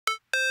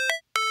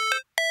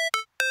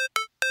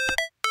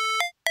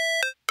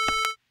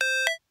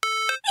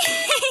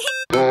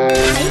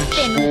life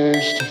and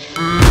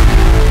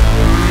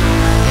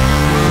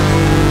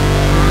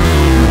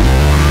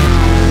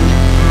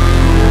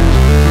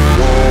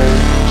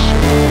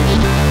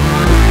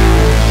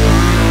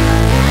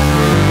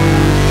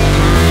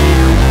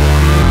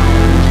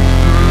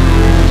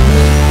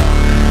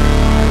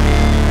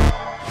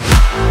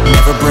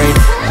never break,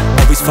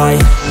 always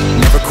fight,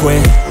 never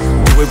quit,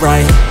 do it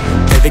right,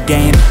 play the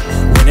game,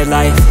 win it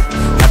life,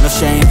 have no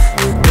shame,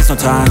 there's no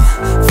time,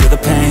 feel the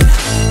pain,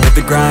 live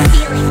the grind,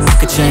 I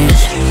could change,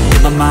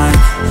 in my mind,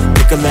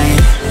 pick a lane,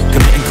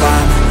 commit and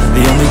climb,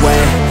 the only way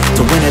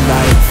to win it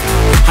life,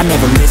 I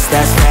never miss,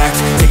 that's fact,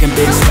 taking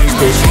big swings,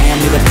 bitch,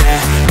 hand me the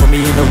bat, put me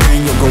in the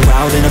ring, you'll go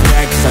out in a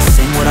bag, cause I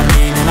sing what I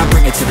mean and I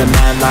bring it to the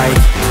mad light,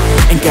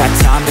 ain't got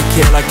time to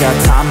kill, I got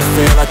time to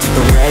feel, I took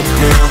the red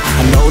pill,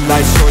 I know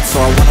life's short so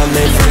I wanna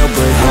live real,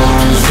 but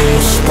how's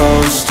it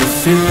supposed to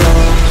feel?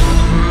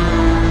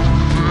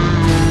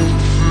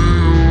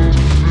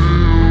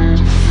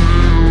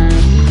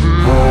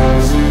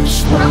 How's it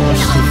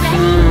supposed to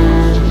feel?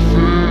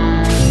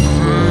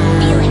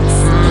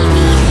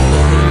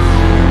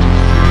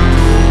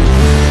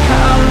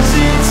 How's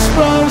it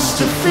supposed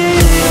to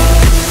feel?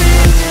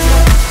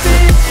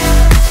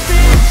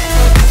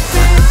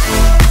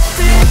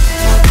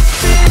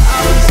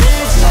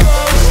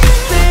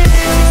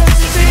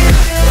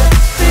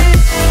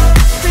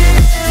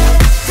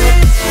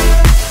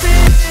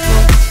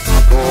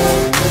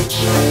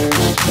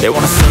 They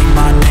wanna sing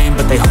my name,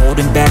 but they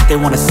holding back. They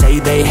wanna say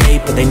they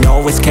hate, but they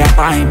know it's cap.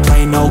 I ain't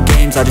play no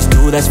games, I just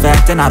do that's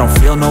fact. And I don't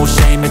feel no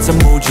shame, it's a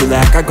mood you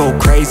lack. I go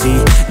crazy,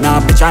 nah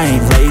bitch I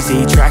ain't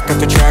lazy. Track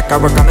after track, I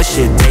work on this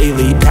shit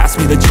daily. Pass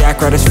me the jack,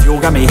 right as fuel,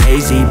 got me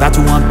hazy. About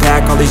to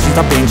unpack all these things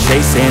I've been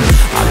chasing.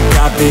 I've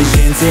got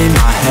visions in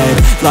my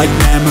head, like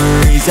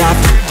memories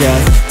after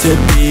death. To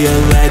be a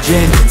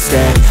legend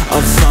instead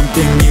of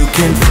something you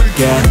can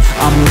forget.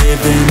 I'm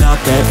living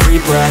up every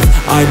breath,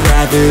 I'd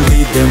rather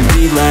lead than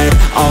be led.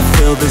 I'll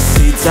fill the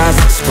seats as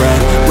I spread,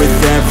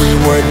 with every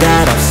word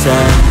that I've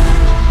said.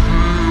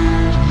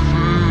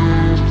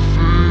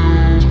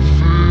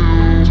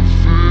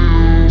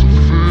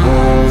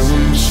 How's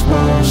it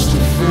supposed to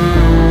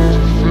feel?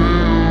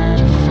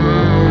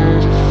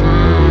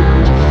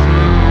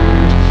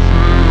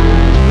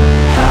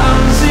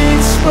 How's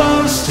it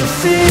supposed to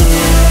feel?